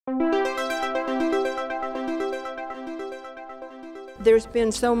There's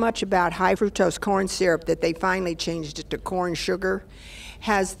been so much about high fructose corn syrup that they finally changed it to corn sugar.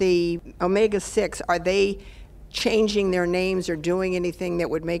 Has the omega-6, are they changing their names or doing anything that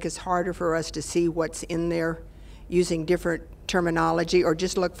would make it harder for us to see what's in there using different terminology, or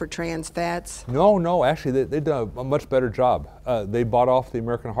just look for trans fats? No, actually they've done a much better job. They bought off the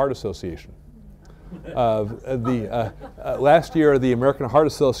American Heart Association. Last year the American Heart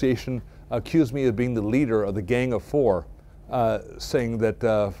Association accused me of being the leader of the Gang of Four, saying that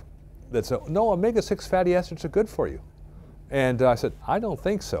no, omega-6 fatty acids are good for you. And I said, I don't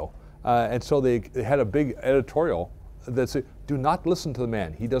think so. And so they had a big editorial that said, do not listen to the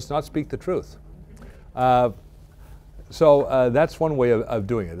man. He does not speak the truth. So that's one way of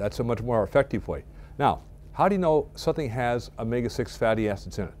doing it. That's a much more effective way. Now, how do you know something has omega-6 fatty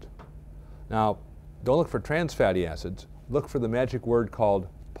acids in it? Now, don't look for trans fatty acids. Look for the magic word called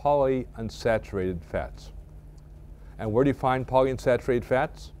polyunsaturated fats. And where do you find polyunsaturated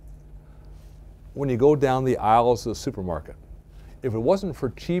fats? When you go down the aisles of the supermarket. If it wasn't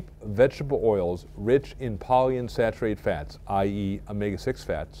for cheap vegetable oils rich in polyunsaturated fats, i.e. omega-6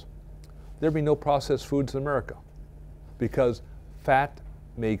 fats, there'd be no processed foods in America, because fat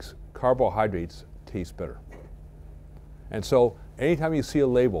makes carbohydrates taste better. And so anytime you see a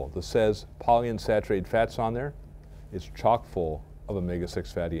label that says polyunsaturated fats on there, it's chock full of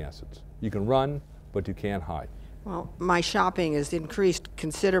omega-6 fatty acids. You can run, but you can't hide. Well, my shopping has increased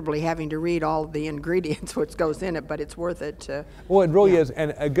considerably, having to read all of the ingredients, what goes in it, but it's worth it to... Well, it really is.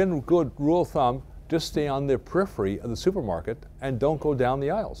 And again, good rule of thumb, just stay on the periphery of the supermarket and don't go down the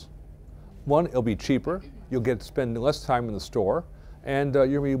aisles. One, it'll be cheaper, you'll get to spend less time in the store, and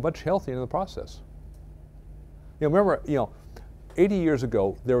you'll be much healthier in the process. Remember, 80 years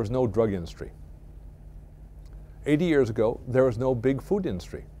ago, there was no drug industry. 80 years ago, there was no big food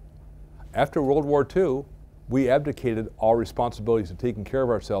industry. After World War II, we abdicated all responsibilities of taking care of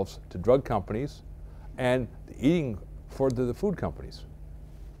ourselves to drug companies and eating for the food companies.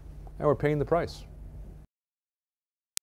 And we're paying the price.